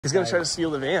He's gonna try to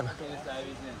steal the van.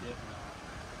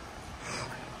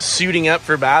 Suiting up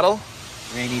for battle.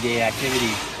 Rainy day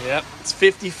activity. Yep. It's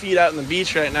 50 feet out on the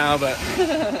beach right now, but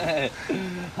I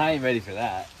ain't ready for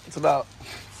that. it's about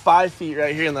 5 feet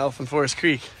right here in the Elephant Forest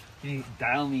Creek. Can you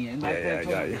dial me in back there? I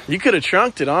got you. You could have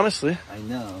trunked it, honestly. I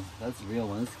know. That's the real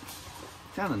one. It's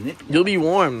kind of nippy. You'll be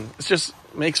warm. It's just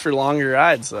makes for longer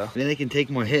rides, though. Then they can take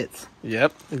more hits.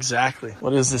 Yep, exactly.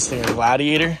 What is this thing, a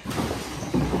Gladiator?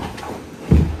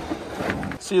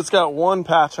 See, it's got one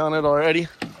patch on it already.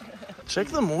 Check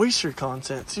the moisture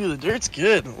content, too. The dirt's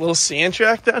good. A little sand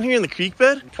track down here in the creek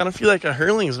bed. Kind of feel like a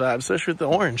Hurlings vibe, especially with the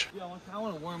orange. Yeah, I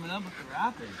want to warm it up with the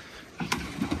rapids.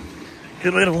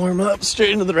 Good way to warm up,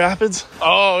 straight into the rapids.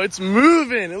 Oh, it's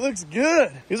moving. It looks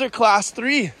good. These are class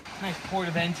 3. Nice port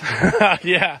of entry.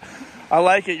 Yeah, I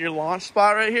like it. Your launch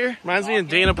spot right here reminds me of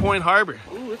Dana Point Harbor.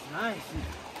 Ooh, it's nice.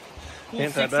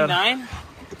 Ain't that bad. 69?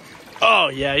 Oh,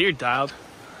 yeah, you're dialed.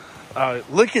 Oh,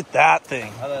 look at that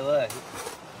thing. How'd I look?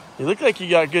 You look like you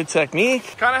got good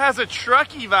technique. Kind of has a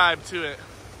trucky vibe to it.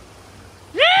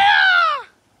 Yeah!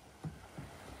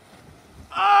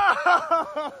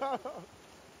 Oh!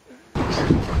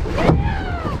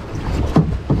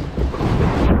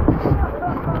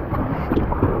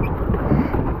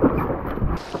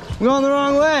 I'm going the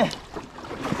wrong way.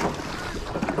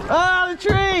 Oh, the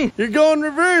tree! You're going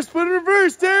reverse. Put it in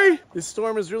reverse, Terry. This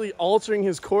storm is really altering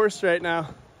his course right now.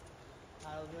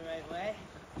 Paddle the right way.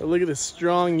 But look at this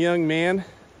strong young man.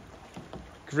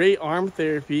 Great arm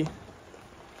therapy.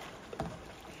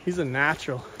 He's a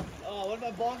natural. Oh, what if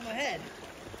I bonk my head?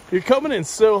 You're coming in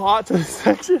so hot to this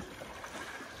section.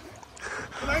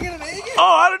 Am I gonna make it? Oh,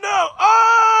 I don't know.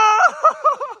 Oh!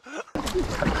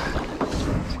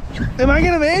 Am I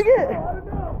gonna make it? I don't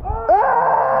know.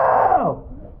 Oh!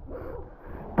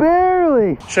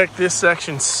 Barely. Check this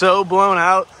section, so blown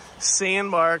out.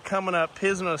 Sandbar coming up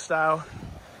Pismo style.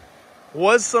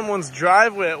 Was someone's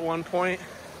driveway at one point.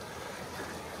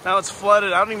 Now it's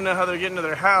flooded. I don't even know how they're getting to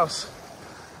their house.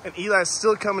 And Eli's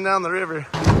still coming down the river.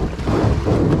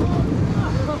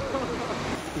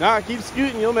 Nah, keep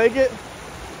scooting, you'll make it.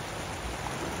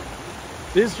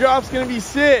 This drop's gonna be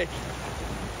sick.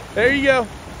 There you go.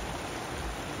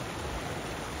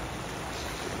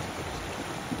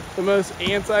 The most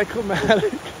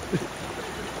anticlimactic.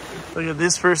 Look at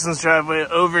this person's driveway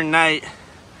overnight.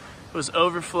 It was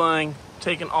overflowing,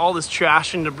 taking all this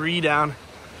trash and debris down.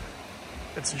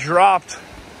 It's dropped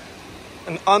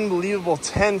an unbelievable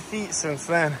 10 feet since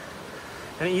then.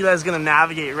 And Eli's gonna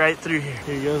navigate right through here.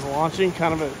 Here he goes, launching,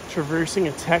 kind of traversing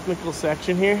a technical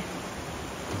section here.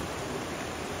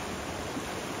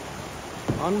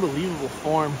 Unbelievable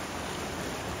form.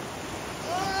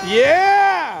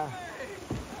 Yeah!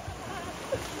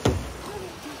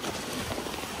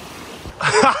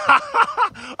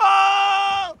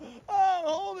 Oh,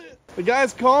 hold it. The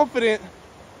guy's confident.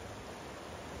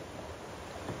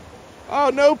 Oh,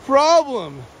 no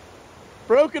problem.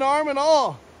 Broken arm and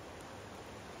all.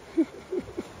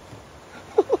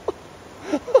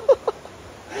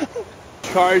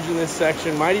 Charge in this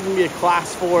section. Might even be a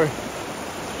class 4.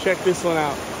 Check this one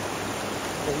out.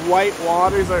 The white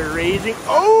waters are raging.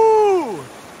 Oh!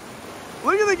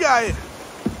 Look at the guy.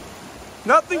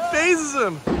 Nothing phases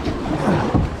him.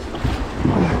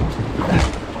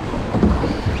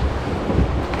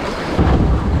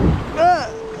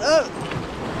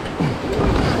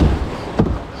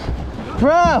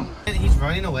 Bro! He's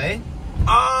running away?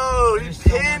 Oh, he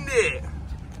pinned it.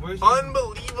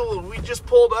 Unbelievable. We just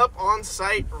pulled up on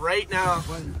site right now.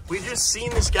 We just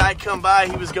seen this guy come by.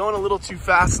 He was going a little too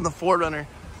fast in the 4Runner.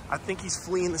 I think he's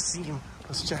fleeing the scene.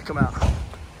 Let's check him out.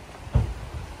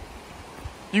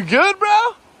 You good,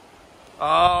 bro?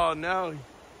 Oh, no.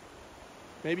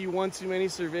 Maybe one too many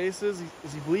cervezas.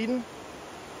 Is he bleeding?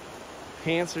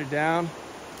 Pants are down.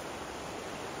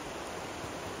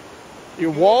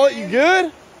 Your wallet, you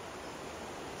good?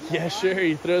 Yeah, sure.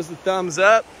 He throws the thumbs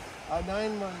up. 9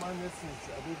 my missus.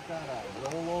 We've got a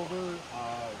rollover.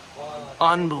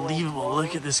 Unbelievable.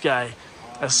 Look at this guy.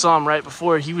 I saw him right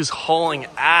before. He was hauling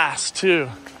ass, too.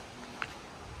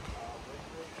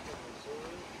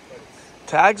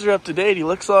 Tags are up to date. He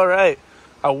looks all right.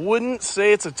 I wouldn't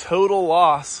say it's a total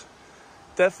loss.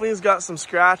 Definitely has got some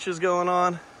scratches going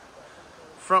on.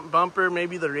 Front bumper,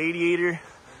 maybe the radiator.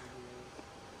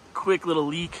 Quick little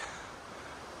leak.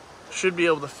 Should be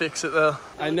able to fix it though.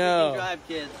 I know. Drive,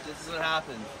 kids. This is what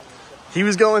happens. He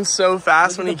was going so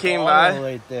fast when he came by.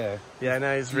 Right there. Yeah, I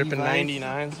know. He's ripping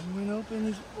 99s.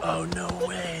 Open Oh, no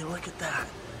way. Look at that.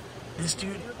 This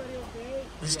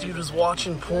dude was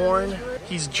watching porn.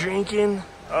 He's drinking.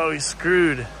 Oh, he's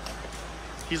screwed.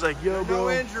 He's like, yo, bro. No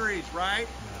injuries, right?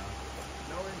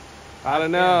 No injuries. I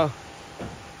don't know.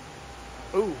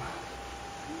 Ooh.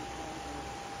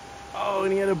 Oh,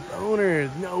 and he had a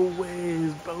boner. No way,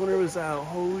 his boner was out.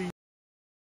 Holy.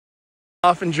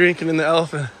 Off and drinking in the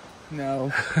Elephant.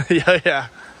 No. Yeah.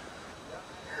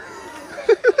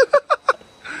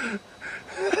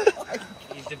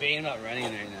 He's debating about running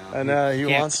right now. I know, he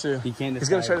wants to. He can't decide. He's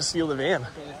going to try to steal the van.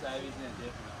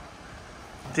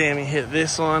 Damn, he hit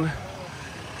this one.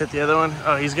 Hit the other one.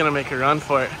 Oh, he's going to make a run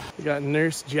for it. We got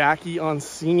Nurse Jackie on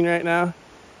scene right now.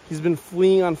 He's been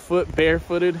fleeing on foot,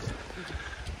 barefooted.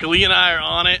 Glee and I are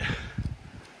on it.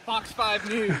 Fox 5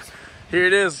 News. Here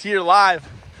it is, here live.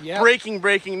 Yep.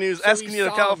 Breaking news, so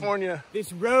Escondido, California.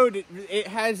 This road, it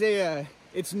has a,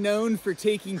 it's known for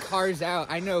taking cars out.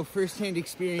 I know firsthand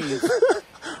experience.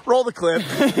 Roll the clip.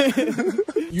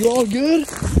 You all good?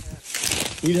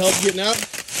 Need help getting out?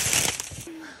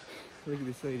 Look at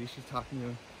this lady, she's talking to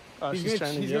him. Oh, He's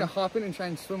gonna hop in and try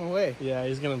and swim away. Yeah,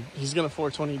 he's gonna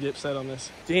 420 dip set on this.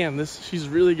 Damn, she's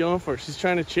really going for it. She's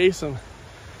trying to chase him.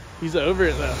 He's over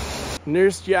it though.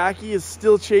 Nurse Jackie is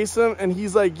still chasing him and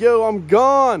he's like, yo, I'm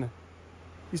gone.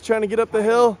 He's trying to get up the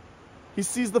hill. He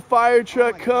sees the fire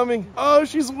truck coming. Oh,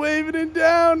 she's waving him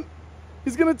down.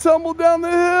 He's gonna tumble down the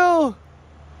hill.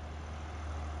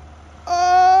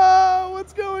 Oh,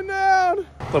 what's going down?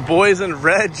 The boys in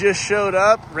red just showed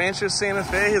up. Rancho Santa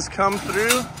Fe has come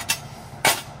through.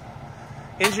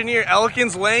 Engineer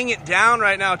Elkins laying it down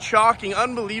right now, chalking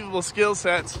unbelievable skill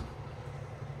sets.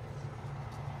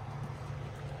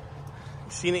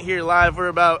 Seen it here live. We're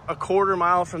about a quarter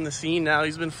mile from the scene now.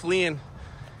 He's been fleeing.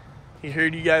 He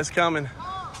heard you guys coming.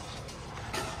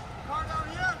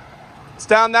 It's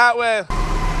down that way. Okay?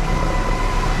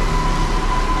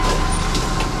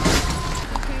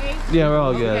 Yeah, we're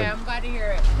all good. Okay, I'm glad to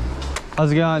hear it.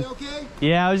 How's it going? Okay?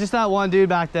 Yeah, it was just that one dude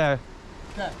back there.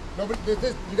 Okay. Nobody, you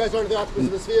guys aren't the occupants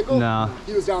of this vehicle? No.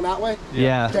 He was down that way?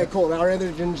 Yeah. Okay, cool. Now our other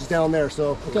engine's down there,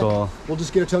 so. Okay. Cool. We'll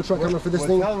just get a tow truck coming for this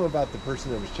thing. Tell them about the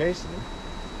person that was chasing him.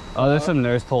 Oh, there's some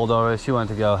nurse pulled over. She went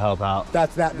to go help out.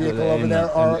 That's that vehicle over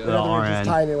there. Our other engine's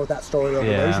tying in with that story over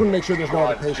there. I just want to make sure there's no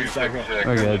other patients down here.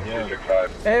 We're good.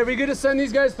 Hey, are we good to send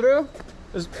these guys through?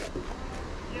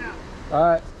 Yeah. All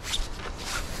right.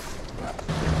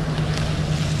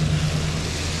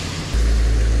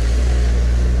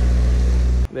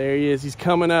 There he is. He's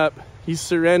coming up. He's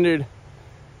surrendered.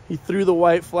 He threw the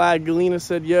white flag. Galena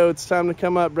said, yo, it's time to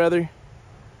come up, brother.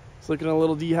 He's looking a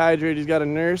little dehydrated. He's got a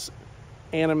nurse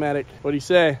and a medic. What'd he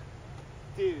say?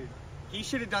 Dude, he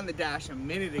should have done the dash a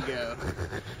minute ago.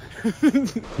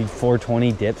 He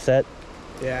 420 dip set.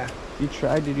 Yeah. He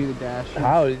tried to do the dash.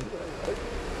 How?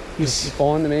 He's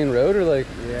following the main road or like?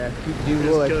 Yeah. Just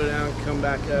go down, come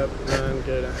back up, run,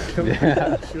 go down, come back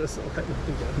up. She wasn't letting me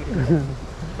go.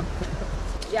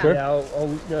 Yeah. Yeah,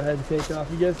 I'll go ahead and take off.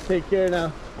 You guys take care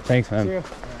now. Thanks, man.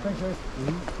 Thanks, guys.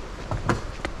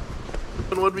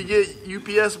 What'd we get?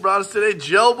 UPS brought us today.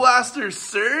 Gel Blaster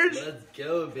Surge. Let's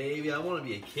go, baby. I want to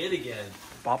be a kid again.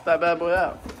 Pop that bad boy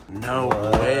out. No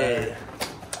way.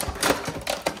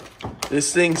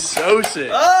 This thing's so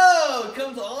sick. Oh, it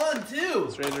comes on too.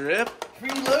 It's ready to rip.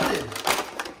 Preloaded.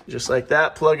 Just like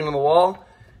that, plug into the wall.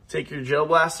 Take your Gel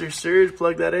Blaster Surge,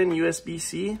 plug that in,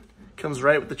 USB-C. Comes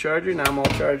right with the charger. Now I'm all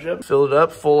charged up. Fill it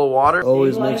up full of water.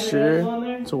 Always make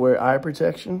sure to wear eye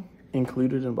protection,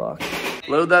 included in box.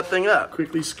 Load that thing up.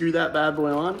 Quickly screw that bad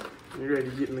boy on. You're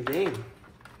ready to get in the game.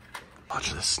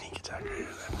 Watch this sneak attack right here.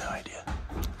 I have no idea.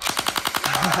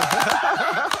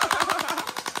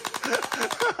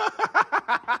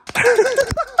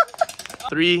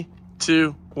 3,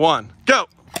 2, 1, go!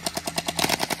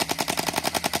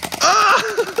 Ah!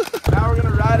 Now we're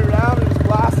gonna ride around and just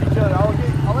blast each other.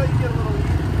 I'll let you get a little lead.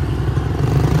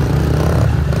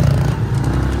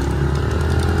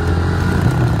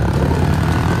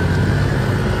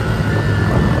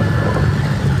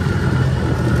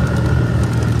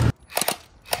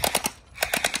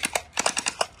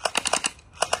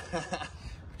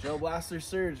 Gel Blaster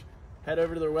Surge. Head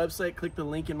over to their website, click the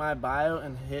link in my bio,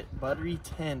 and hit Buttery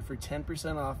 10 for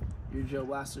 10% off your Gel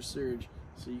Blaster Surge,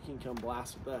 so you can come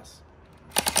blast with us.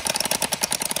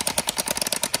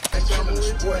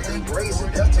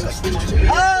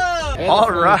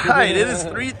 All right, it is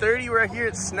 3:30. We're here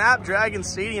at Snapdragon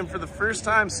Stadium for the first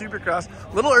time Supercross.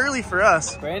 A little early for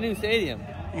us. Brand new stadium.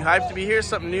 You hyped to be here?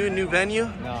 Something new venue?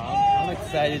 No, I'm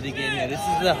excited to get here. This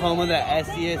is the home of the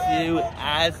SDSU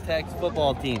Aztecs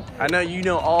football team. I know you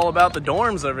know all about the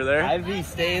dorms over there. I be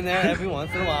staying there every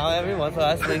once in a while. Every once in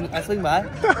a while, I swing by.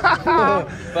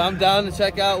 But I'm down to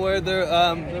check out where their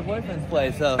boyfriends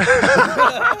play. So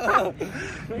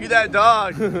You that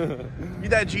dog. You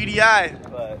that GDI.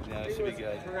 But no, it should be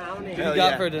good. What Hell you got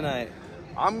yeah. for tonight?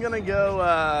 I'm gonna go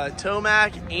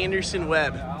Tomac, Anderson,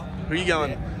 Webb. Who are you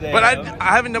going? There But you go.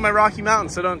 I haven't done my Rocky Mountain,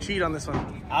 so don't cheat on this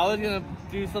one. I was gonna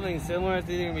do something similar. It's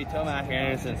either gonna be Tomac or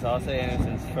Anderson, so I'll say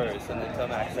Anderson's first and then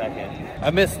Tomac second.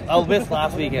 I'll miss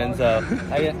last weekend, so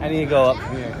I need to go up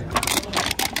from here.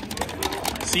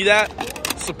 See that?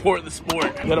 Support the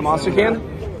sport. You got a Monster can?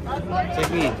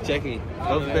 Check me.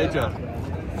 Go for Pedro.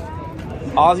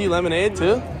 Aussie lemonade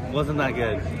too? Wasn't that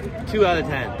good. 2 out of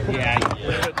 10. Yeah.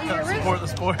 Support the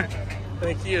sport.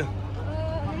 Thank you.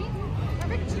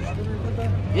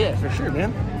 Yeah, for sure,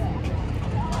 man.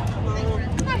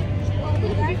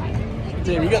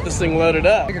 Damn, you got this thing loaded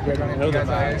up. Yeah.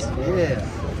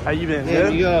 How you been, Yeah,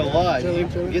 dude? you got a lot.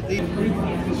 Get these.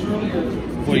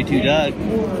 42 Doug.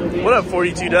 What up,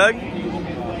 42 Doug?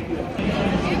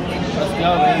 Let's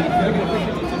go, baby.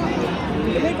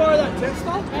 Can they borrow that tip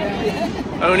stop?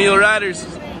 O'Neill Riders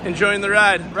enjoying the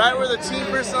ride. Right where the team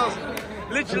personals.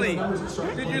 Literally.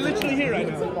 Dude, you're literally here right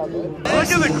now.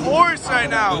 Look at the course right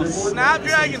now.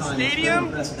 Snapdragon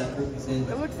Stadium.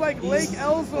 It looks like Lake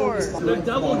Elzor. They're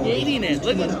double gating it.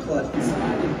 Look at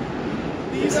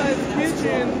Levi's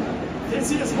Kitchen. And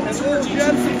Little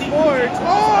Jetson Sports.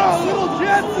 Oh, Little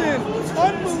Jetson.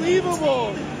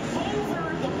 Unbelievable.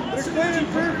 They're claiming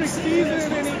perfect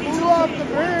season, and he blew off the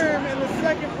berm in the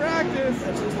second practice.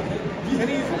 And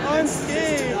he's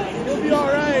unscathed. He'll be all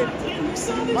right.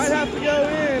 Might have to go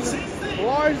in.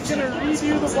 Lars is going to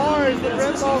redo the bars. The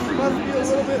rentals must be a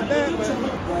little bit bent.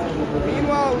 But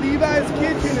meanwhile, Levi's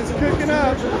Kitchen is cooking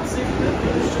up.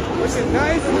 Looking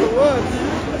nice in the woods.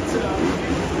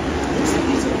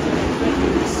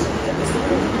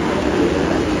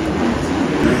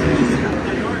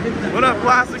 What up,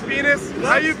 Plastic Penis?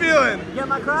 How you feeling? You got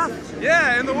my cross?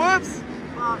 Yeah, in the whoops?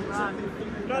 Oh, man.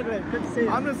 Struggling. Good to see you.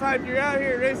 I'm just hyped you're out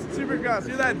here racing Supercross.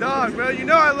 You're that dog, bro. You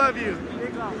know I love you.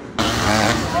 Big love.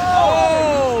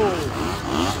 Oh!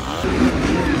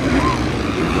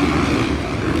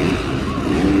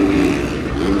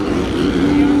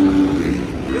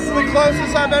 This is the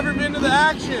closest I've ever been to the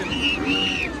action.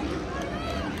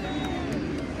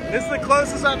 This is the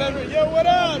closest I've ever. Yo, what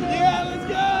up? Yeah, let's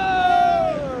go!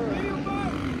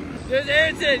 There's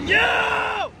Anderson.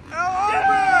 Yo!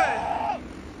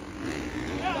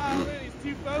 He's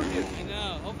too focused. I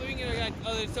know. Hopefully we can get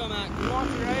our other Tomac.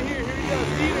 Walking right here. Here we go.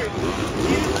 Cedar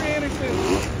for Anderson.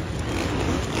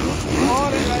 On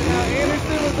it right now.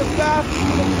 Anderson was the fastest in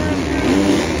the first group.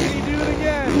 Can he do it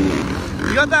again?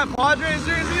 You got that Padres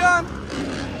jersey on?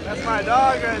 That's my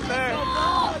dog right there.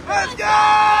 Let's go!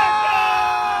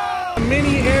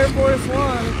 Mini Air Force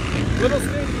One. Little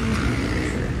sticky.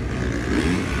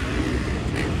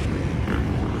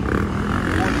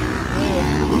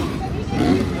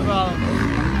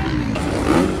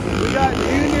 We got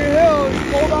Junior Hill. He's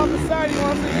pulled off the side. He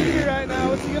wants to eat it right now.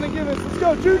 What's he going to give us? Let's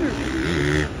go, Junior.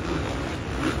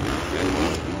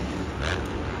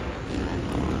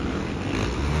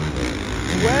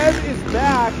 Webb is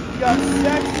back. We got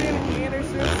Sexton,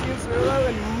 Anderson, Cianciarulo,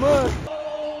 and Musk.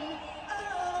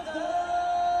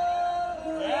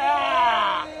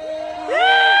 Yeah!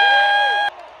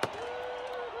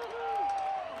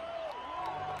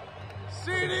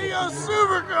 Diego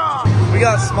Supercross! We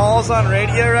got Smalls on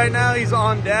radio right now. He's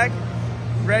on deck.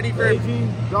 Ready for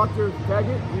Dr.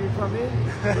 Taggart, you come in?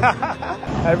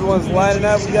 Everyone's lining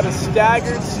up. We got a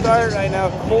staggered start right now.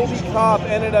 Colby Kopp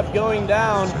ended up going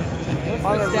down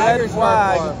on a red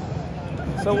flag.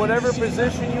 So whatever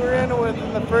position you were in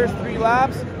within the first 3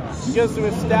 laps, it goes to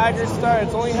a staggered start.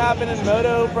 It's only happened in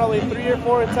moto probably 3 or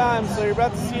 4 times, so you're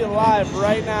about to see it live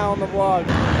right now on the vlog.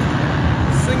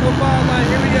 Single file line,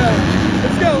 here we go.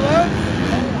 Let's go, Lowe.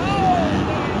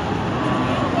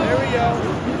 There we go.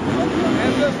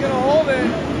 Enzo's gonna hold it.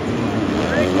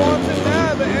 Rick wants it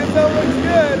bad, but Enzo looks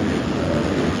good.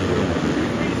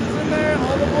 Pieces in there,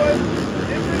 all the boys.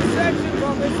 Different sections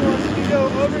on this one. You can go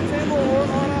over table or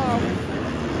on off.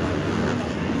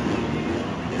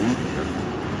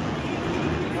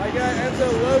 My guy Enzo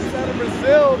Lopes out of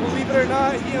Brazil. Believe it or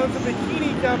not, he owns a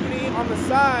bikini company on the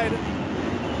side.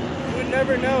 You would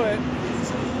never know it.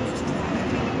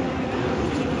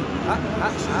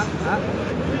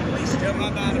 Yeah,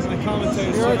 my bad, it's my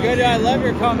commentary. You're good. I love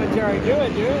your commentary. Do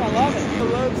it, dude. I love it. The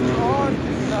loads is on.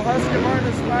 The Husker Martin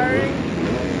is firing.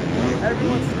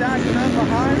 Everyone's stacking up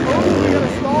behind. Oh, we got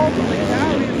a stall from the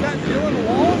Cowie. Is that Dylan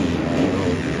Wall?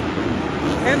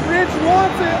 And Rich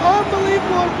wants it.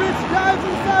 Unbelievable. Rich dives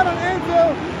inside on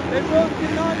Enzo. They both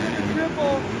cannot get the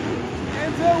triple.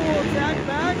 Enzo will attack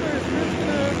back, or is Rich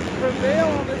going to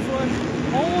prevail on this one?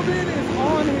 Holden is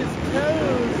on his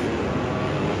toes.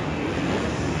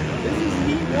 This is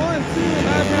heat 1, too.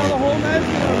 Imagine how the whole night's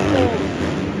going to unfold.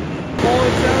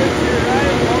 Pulling Shelly to your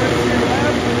right, Lawrence to your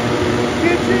left.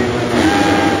 Kitchen, let's go!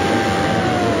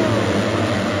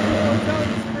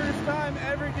 Shelly's first time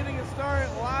ever getting a start,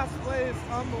 last place,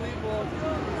 unbelievable.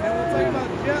 And we'll talk about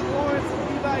Jet Lawrence and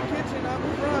Levi Kitchen up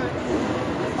front.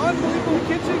 Unbelievable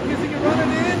Kitchen because he can run it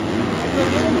in. He's a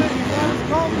little bit, he's not as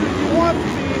confident as he wants to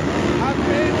be. After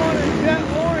A1 and Jet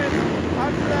Lawrence,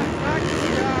 after that practice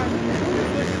crash, is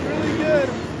looking really good.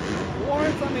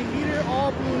 Lawrence on the heater,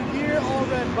 all blue gear, all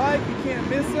red bike, you can't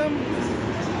miss him.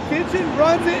 Kitchen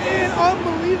runs it in,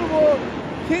 unbelievable.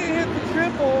 Can't hit the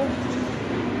triple.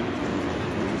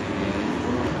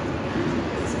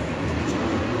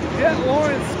 Jet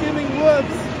Lawrence skimming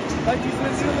whoops like he's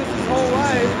been doing this his whole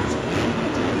life.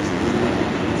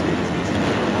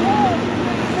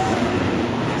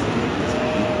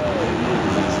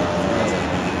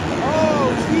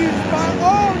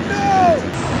 Oh no!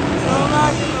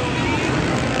 Tomac in the lead.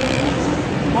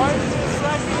 Martin in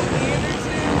second.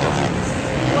 Anderson.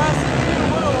 Weston didn't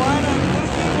win a lineup.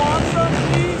 He wants some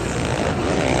piece.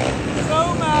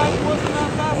 Tomac wasn't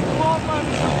that fast to qualify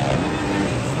before he did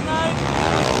injuries tonight.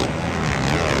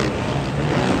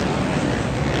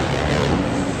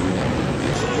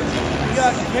 We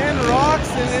got Ken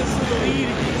Roxon into the lead.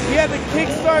 He had to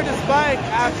kickstart his bike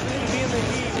actually to be in the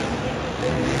heat.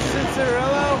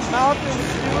 Cincerillo, Malcolm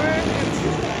Stewart, and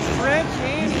French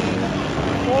Andy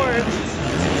fourth.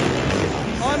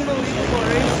 Unbelievable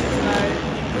racing tonight.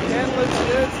 Ken looks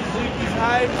good, Suzuki's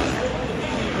hyped.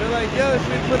 They're like, yo,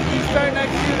 should we put E-Start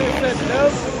next year? They said,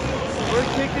 nope, we're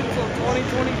kicking till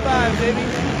 2025, baby.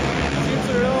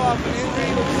 Cincerillo off an injury,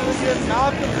 looks really good.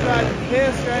 Malcolm's riding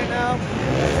pissed right now.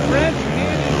 French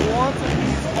Andy wants a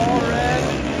piece all red.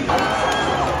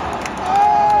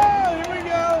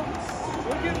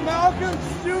 Malcolm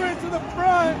Stewart to the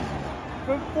front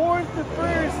from fourth to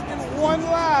first in one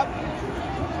lap.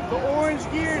 The orange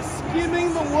gear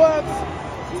skimming the whoops,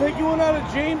 taking one out of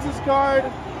James's card.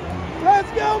 Let's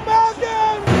go,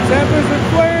 Malcolm! Tempers are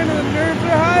flaring and the nerves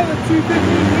are high. The 250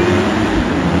 lead.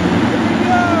 Here we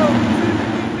go.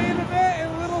 250 main event and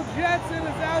Little Jetson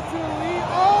is out to the lead.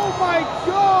 Oh my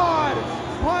God!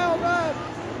 Piled up.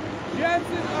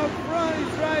 Jetson up front.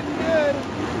 He's riding good.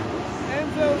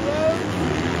 Enzo Rhodes.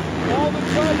 All the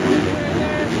trucks are in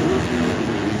there.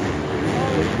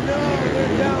 Oh no,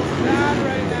 they're down bad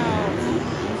right now.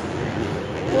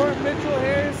 Fort Mitchell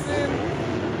Harrison.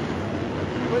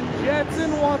 But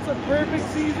Jetson wants a perfect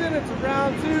season. It's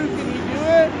round 2. Can he do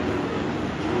it?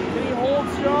 Can he hold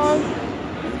strong?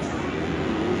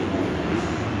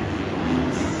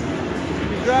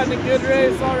 He's riding a good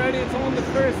race already. It's only the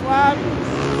first lap.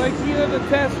 Like he did the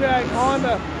test track.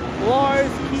 Honda,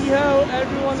 Lars, Kehoe,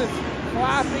 everyone is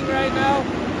clapping right now.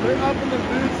 They're up in the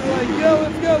booth. They're like, yo,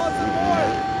 let's go. Want some more.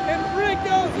 And Rick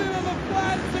goes in on the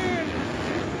flat turn.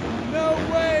 No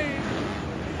way.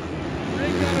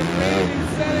 Rick got a brand new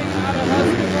setting out of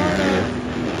Husqvarna.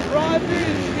 Roger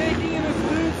is shaking in his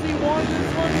boots. He wants this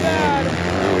one bad.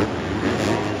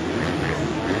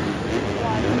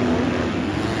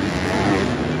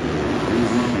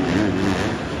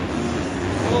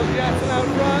 Little Jetson out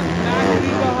front.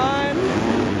 Mackie behind.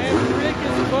 And Rick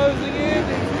is closing in.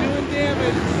 He's doing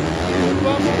damage. He's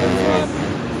bumping the front.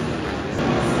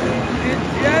 And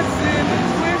Jetson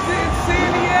wins it in San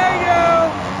Diego.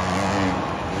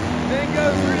 Then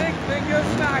goes Rick, then goes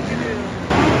McAdoo.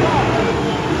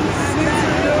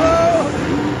 Cincerillo.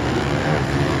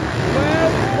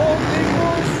 Webb, Holt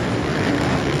Nichols.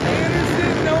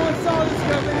 Anderson, no one saw this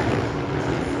coming.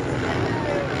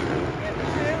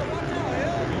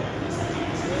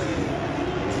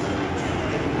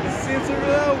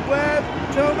 Cincerillo, Webb,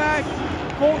 Tomac,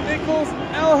 Holt Nichols,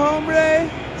 El Hombre.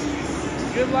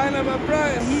 Good lineup up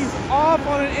front, and he's off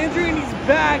on an injury, and he's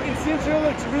back, and Cincerillo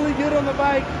looks really good on the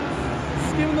bike.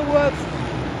 Skimming the whoops.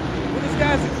 When this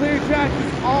guy's a clear track,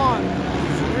 he's on.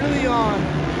 He's really on.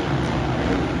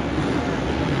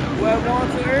 Webb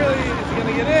wants it early. Is he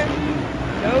gonna get it?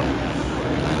 Nope.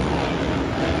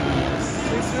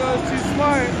 Cincerillo's too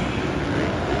smart.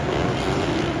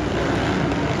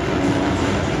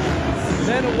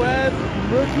 Then Webb,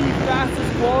 rookie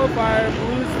fastest qualifier,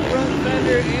 blew his front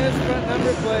fender and his front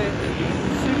number plate.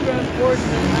 Super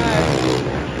unfortunate match.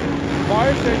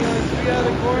 Barsha going to out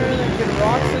of the corner, and can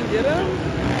Roxon get him?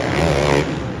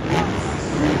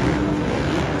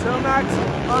 Tomac's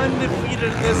undefeated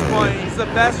at this point. He's the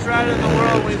best rider in the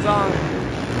world when he's on.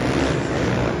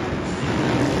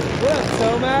 What up,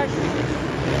 Tomac?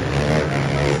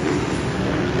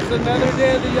 It's another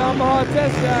day of the Yamaha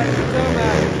test track for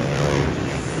Tomac.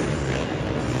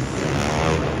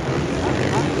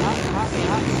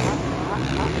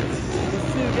 It's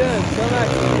too good. Tomac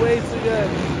is way too good.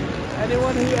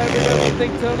 Anyone who ever doesn't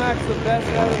think Tomac's the best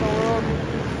out in the world,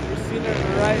 you're seeing it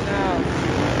right now.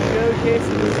 Go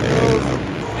chasing the skills.